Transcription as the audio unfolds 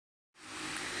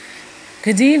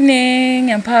Good evening,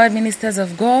 empowered ministers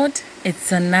of God.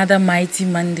 It's another mighty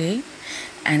Monday,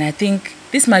 and I think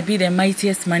this might be the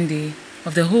mightiest Monday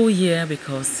of the whole year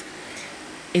because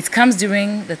it comes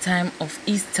during the time of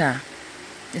Easter.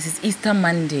 This is Easter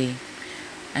Monday,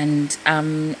 and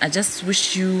I just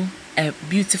wish you a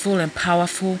beautiful and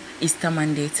powerful Easter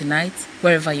Monday tonight,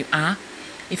 wherever you are.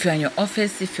 If you're in your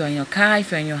office, if you're in your car, if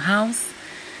you're in your house,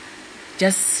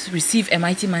 just receive a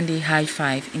mighty Monday high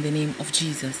five in the name of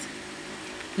Jesus.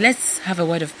 Let's have a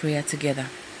word of prayer together.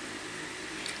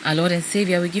 Our Lord and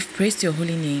Savior, we give praise to your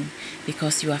holy name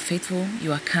because you are faithful,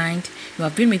 you are kind, you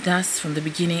have been with us from the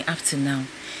beginning up to now.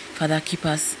 Father, keep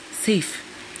us safe.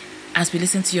 As we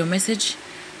listen to your message,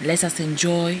 let us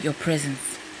enjoy your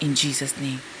presence in Jesus'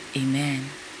 name. Amen.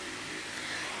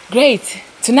 Great.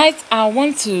 Tonight I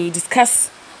want to discuss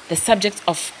the subject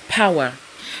of power.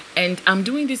 And I'm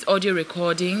doing this audio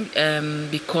recording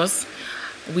because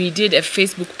we did a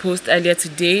Facebook post earlier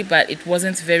today, but it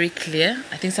wasn't very clear.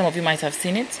 I think some of you might have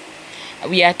seen it.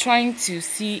 We are trying to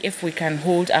see if we can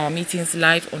hold our meetings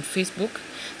live on Facebook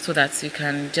so that we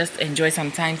can just enjoy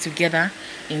some time together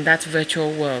in that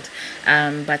virtual world.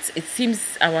 But it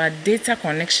seems our data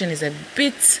connection is a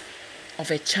bit of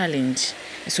a challenge.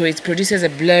 So it produces a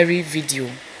blurry video.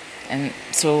 And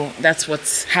so that's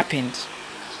what's happened.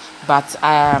 But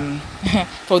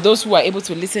for those who are able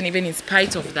to listen, even in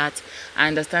spite of that, I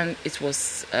understand it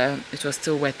was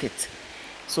still worth it.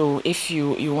 So if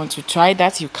you want to try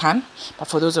that, you can. But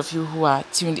for those of you who are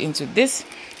tuned into this,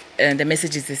 the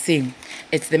message is the same.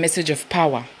 It's the message of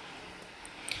power.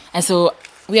 And so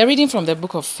we are reading from the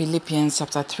book of Philippians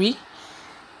chapter 3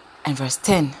 and verse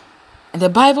 10. And the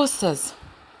Bible says,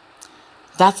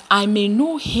 that I may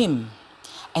know him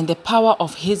and the power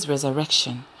of his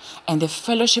resurrection and the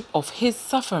fellowship of his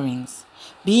sufferings,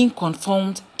 being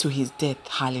conformed to his death.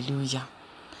 Hallelujah.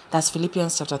 That's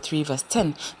Philippians chapter 3 verse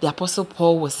 10. The Apostle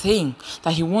Paul was saying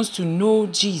that he wants to know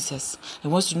Jesus. He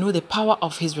wants to know the power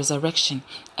of his resurrection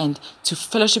and to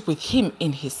fellowship with him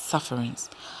in his sufferings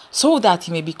so that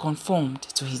he may be conformed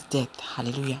to his death.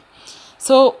 Hallelujah.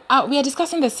 So we are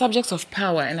discussing the subjects of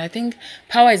power, and I think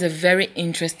power is a very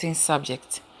interesting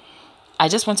subject. I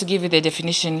just want to give you the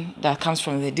definition that comes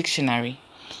from the dictionary.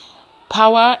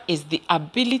 Power is the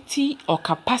ability or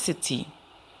capacity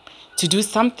to do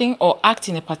something or act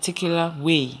in a particular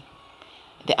way.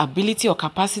 The ability or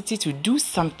capacity to do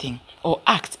something or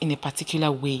act in a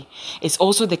particular way. It's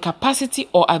also the capacity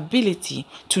or ability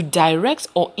to direct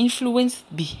or influence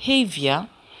behavior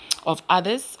of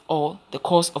others or the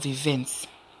course of events.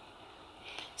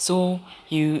 So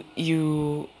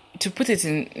to put it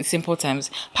in simple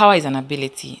terms, power is an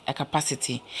ability, a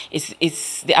capacity.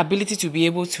 It's the ability to be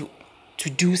able to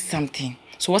do something.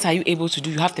 So what are you able to do?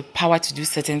 You have the power to do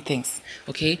certain things,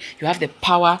 okay? You have the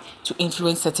power to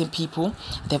influence certain people,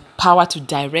 the power to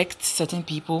direct certain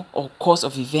people or course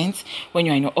of events. When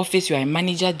you're in your office, you are a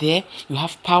manager there, you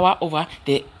have power over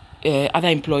the other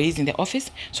employees in the office.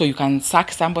 So you can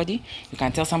sack somebody, you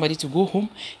can tell somebody to go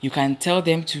home, you can tell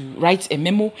them to write a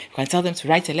memo, you can tell them to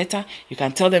write a letter, you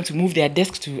can tell them to move their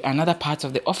desk to another part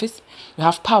of the office. You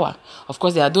have power. Of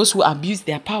course, there are those who abuse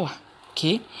their power.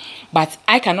 Okay, but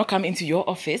I cannot come into your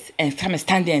office and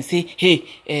stand there and say, hey,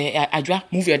 Adra,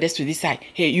 move your desk to this side.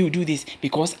 Hey, you do this,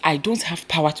 because I don't have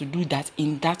power to do that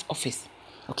in that office.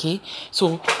 Okay,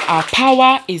 so our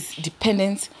power is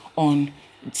dependent on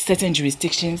certain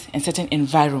jurisdictions and certain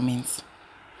environments.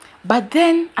 But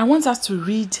then I want us to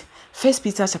read 1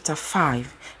 Peter chapter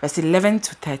 5, verse 11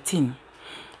 to 13.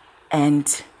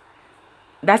 And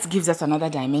that gives us another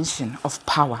dimension of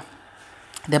power.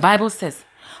 The Bible says,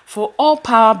 for all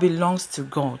power belongs to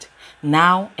God,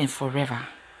 now and forever.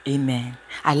 Amen.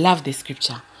 I love this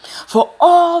scripture. For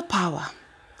all power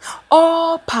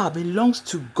belongs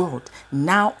to God,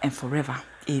 now and forever.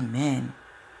 Amen.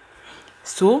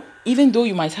 So, even though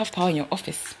you might have power in your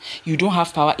office, you don't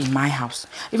have power in my house.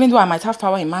 Even though I might have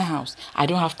power in my house, I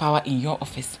don't have power in your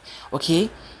office. Okay?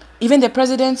 Even the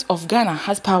president of Ghana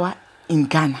has power in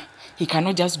Ghana. He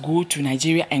cannot just go to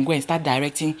Nigeria and go and start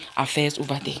directing affairs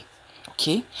over there.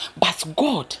 Okay? But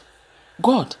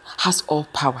God has all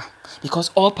power because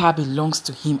all power belongs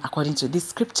to him according to this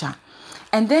scripture.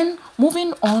 And then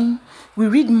moving on, we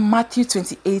read Matthew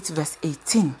 28 verse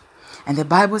 18. And the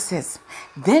Bible says,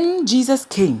 then Jesus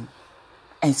came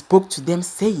and spoke to them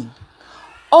saying,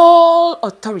 all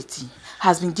authority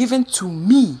has been given to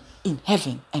me in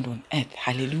heaven and on earth.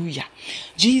 Hallelujah.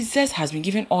 Jesus has been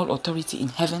given all authority in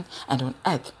heaven and on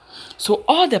earth. So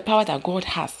all the power that God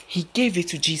has, he gave it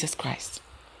to Jesus Christ.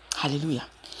 Hallelujah.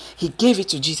 He gave it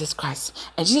to Jesus Christ.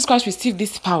 And Jesus Christ received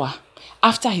this power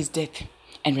after his death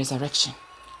and resurrection.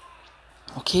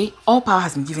 Okay, all power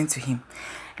has been given to him.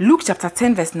 Luke chapter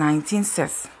 10 verse 19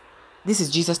 says, this is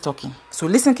Jesus talking. So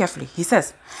listen carefully. He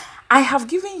says, I have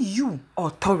given you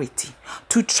authority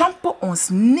to trample on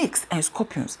snakes and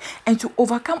scorpions and to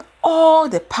overcome all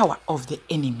the power of the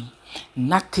enemy.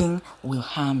 Nothing will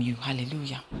harm you.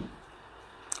 Hallelujah.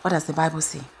 What does the Bible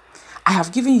say? I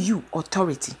have given you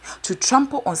authority to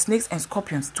trample on snakes and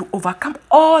scorpions to overcome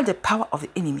all the power of the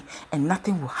enemy, and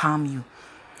nothing will harm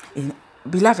you.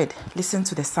 Beloved, listen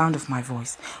to the sound of my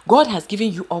voice. God has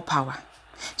given you all power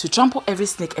to trample every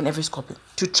snake and every scorpion,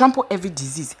 to trample every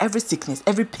disease, every sickness,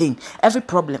 every pain, every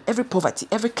problem, every poverty,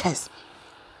 every curse,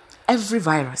 every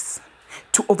virus,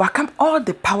 to overcome all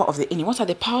the power of the enemy. What are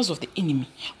the powers of the enemy?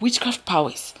 Witchcraft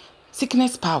powers,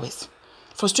 sickness powers,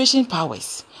 frustration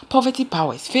powers, poverty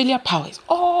powers, failure powers,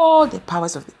 all the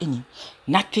powers of the enemy.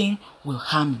 Nothing will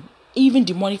harm you. Even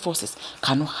demonic forces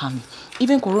cannot harm you.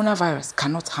 Even coronavirus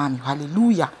cannot harm you.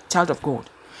 Hallelujah, child of God.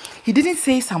 He didn't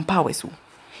say some powers.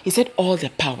 He said all the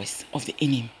powers of the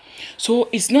enemy. So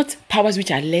it's not powers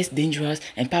which are less dangerous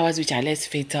and powers which are less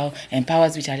fatal and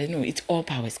powers which are less, no, it's all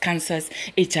powers. Cancers,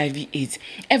 HIV, AIDS,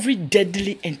 every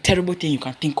deadly and terrible thing you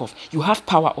can think of, you have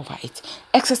power over it.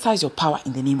 Exercise your power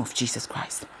in the name of Jesus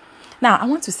Christ. Now, I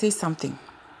want to say something.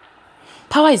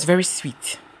 Power is very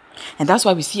sweet. And that's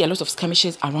why we see a lot of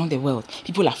skirmishes around the world.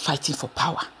 People are fighting for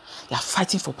power. They are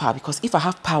fighting for power because if I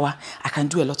have power, I can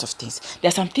do a lot of things. There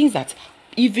are some things that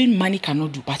even money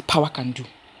cannot do, but power can do.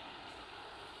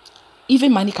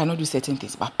 Even money cannot do certain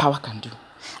things, but power can do.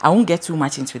 I won't get too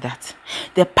much into that.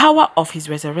 The power of his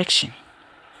resurrection,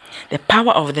 the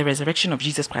power of the resurrection of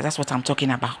Jesus Christ, that's what I'm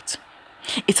talking about.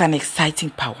 It's an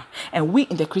exciting power. And we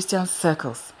in the Christian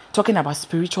circles, talking about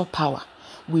spiritual power,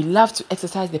 we love to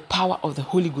exercise the power of the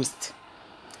Holy Ghost.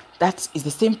 That is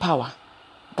the same power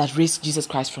that raised Jesus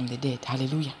Christ from the dead.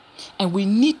 Hallelujah. And we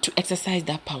need to exercise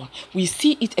that power. We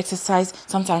see it exercised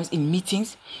sometimes in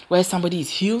meetings where somebody is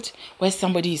healed, where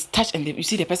somebody is touched and you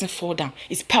see the person fall down.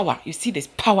 It's power. You see this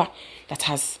power that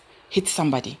has hit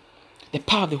somebody. The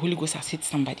power of the Holy Ghost has hit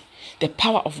somebody. The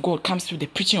power of God comes through the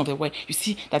preaching of the word. You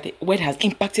see that the word has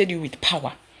impacted you with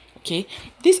power. Okay?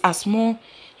 These are small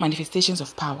manifestations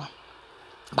of power.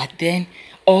 But then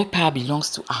all power belongs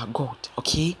to our God,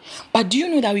 okay? But do you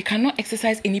know that we cannot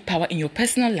exercise any power in your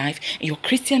personal life, in your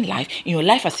Christian life, in your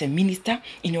life as a minister,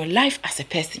 in your life as a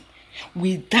person,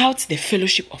 without the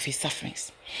fellowship of his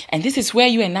sufferings? And this is where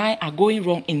you and I are going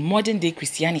wrong in modern day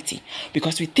Christianity,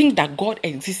 because we think that God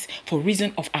exists for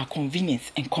reason of our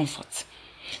convenience and comfort.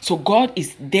 So God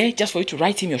is there just for you to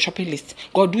write him your shopping list.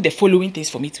 God, do the following things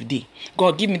for me today.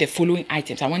 God, give me the following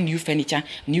items. I want new furniture,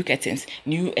 new curtains,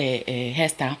 new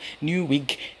hairstyle, new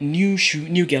wig, new shoe,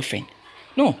 new girlfriend.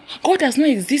 No, God does not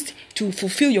exist to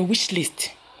fulfill your wish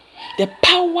list. The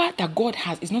power that God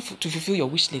has is not to fulfill your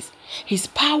wish list. His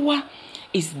power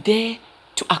is there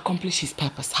to accomplish his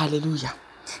purpose. Hallelujah.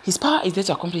 His power is there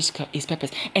to accomplish his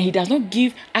purpose. And he does not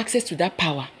give access to that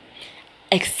power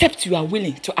except you are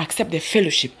willing to accept the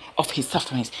fellowship of his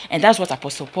sufferings. And that's what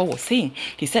Apostle Paul was saying.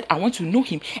 He said, I want to know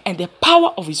him and the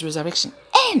power of his resurrection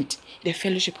and the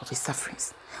fellowship of his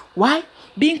sufferings. Why?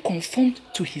 Being conformed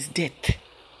to his death.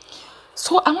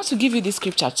 So I want to give you this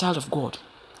scripture, child of God,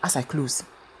 as I close.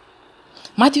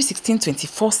 Matthew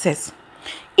 16:24 says,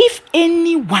 if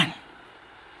anyone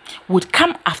would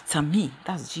come after me,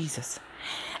 that's Jesus,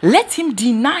 let him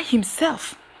deny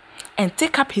himself and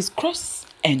take up his cross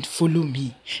and follow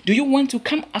me. Do you want to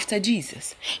come after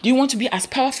Jesus? Do you want to be as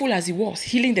powerful as he was,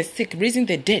 healing the sick, raising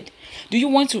the dead? Do you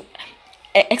want to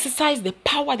exercise the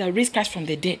power that raised Christ from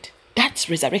the dead? That's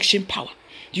resurrection power.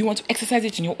 Do you want to exercise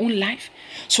it in your own life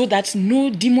so that no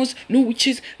demons, no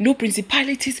witches, no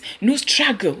principalities, no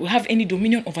struggle will have any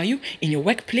dominion over you in your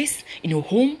workplace, in your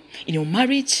home, in your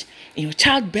marriage, in your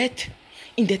childbirth,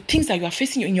 in the things that you are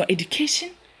facing in your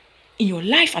education, in your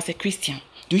life as a Christian?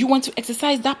 Do you want to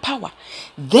exercise that power?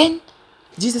 Then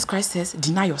Jesus Christ says,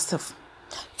 deny yourself.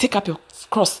 Take up your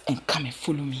cross and come and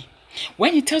follow me.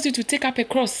 When he tells you to take up a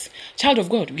cross, child of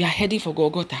God, we are heading for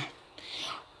Golgotha.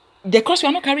 The cross, we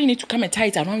are not carrying it to come and tie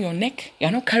it around your neck. You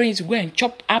are not carrying it to go and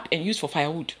chop up and use for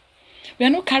firewood. We are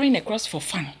not carrying a cross for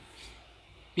fun.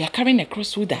 We are carrying a cross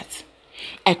so that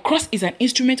a cross is an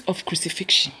instrument of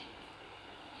crucifixion.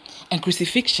 And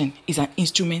crucifixion is an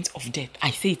instrument of death.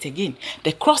 I say it again.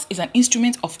 The cross is an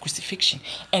instrument of crucifixion.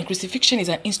 And crucifixion is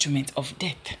an instrument of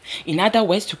death. In other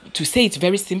words, to say it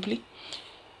very simply,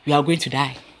 we are going to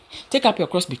die. Take up your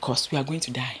cross because we are going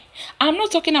to die. I'm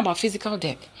not talking about physical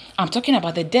death. I'm talking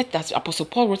about the death that Apostle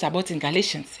Paul wrote about in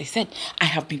Galatians. He said, I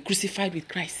have been crucified with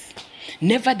Christ.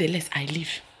 Nevertheless, I live.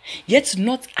 Yet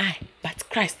not I, but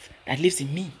Christ that lives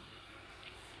in me.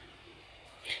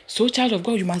 So, child of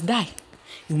God, you must die.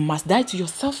 You must die to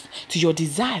yourself, to your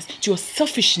desires, to your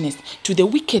selfishness, to the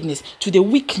wickedness, to the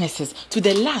weaknesses, to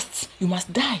the lusts. You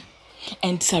must die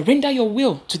and surrender your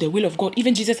will to the will of God.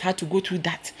 Even Jesus had to go through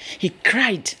that. He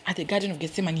cried at the Garden of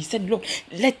Gethsemane. He said, Lord,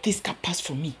 let this cup pass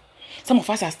from me. Some of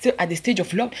us are still at the stage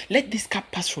of, Lord, let this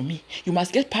cup pass from me. You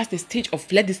must get past the stage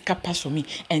of, let this cup pass from me,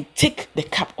 and take the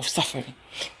cup of suffering.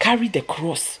 Carry the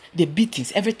cross, the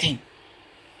beatings, everything.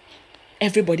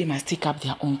 Everybody must take up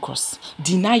their own cross.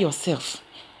 Deny yourself.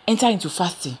 Enter into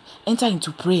fasting. Enter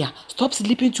into prayer. Stop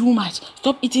sleeping too much.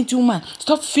 Stop eating too much.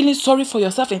 Stop feeling sorry for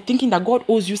yourself and thinking that God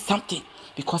owes you something,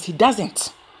 because He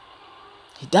doesn't.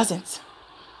 He doesn't.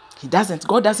 He doesn't.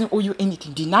 God doesn't owe you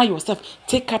anything. Deny yourself.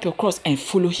 Take up your cross and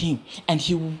follow Him. And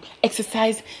He will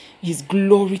exercise His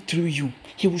glory through you.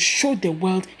 He will show the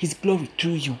world His glory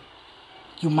through you.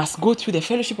 You must go through the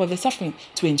fellowship of the suffering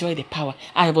to enjoy the power.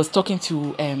 I was talking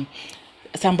to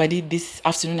somebody this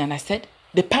afternoon, and I said,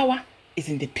 the power is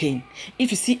in the pain.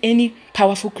 If you see any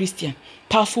powerful Christian,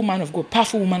 powerful man of God,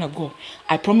 powerful woman of God,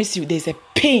 I promise you there's a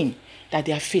pain that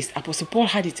they are faced. Apostle Paul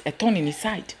had it, a thorn in his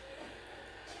side.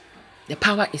 The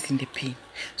power is in the pain.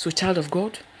 So, child of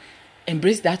God,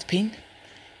 embrace that pain,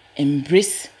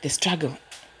 embrace the struggle,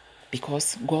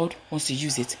 because God wants to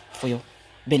use it for your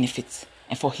benefits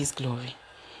and for His glory.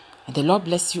 And the Lord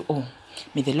bless you all.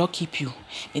 May the Lord keep you.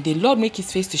 May the Lord make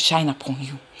His face to shine upon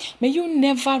you. May you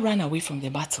never run away from the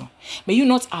battle. May you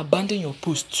not abandon your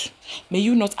post. May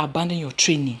you not abandon your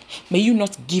training. May you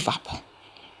not give up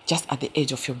just at the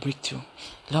edge of your breakthrough.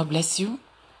 The Lord bless you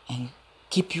and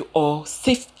keep you all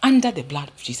safe under the blood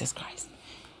of Jesus Christ.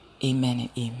 Amen and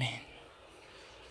amen.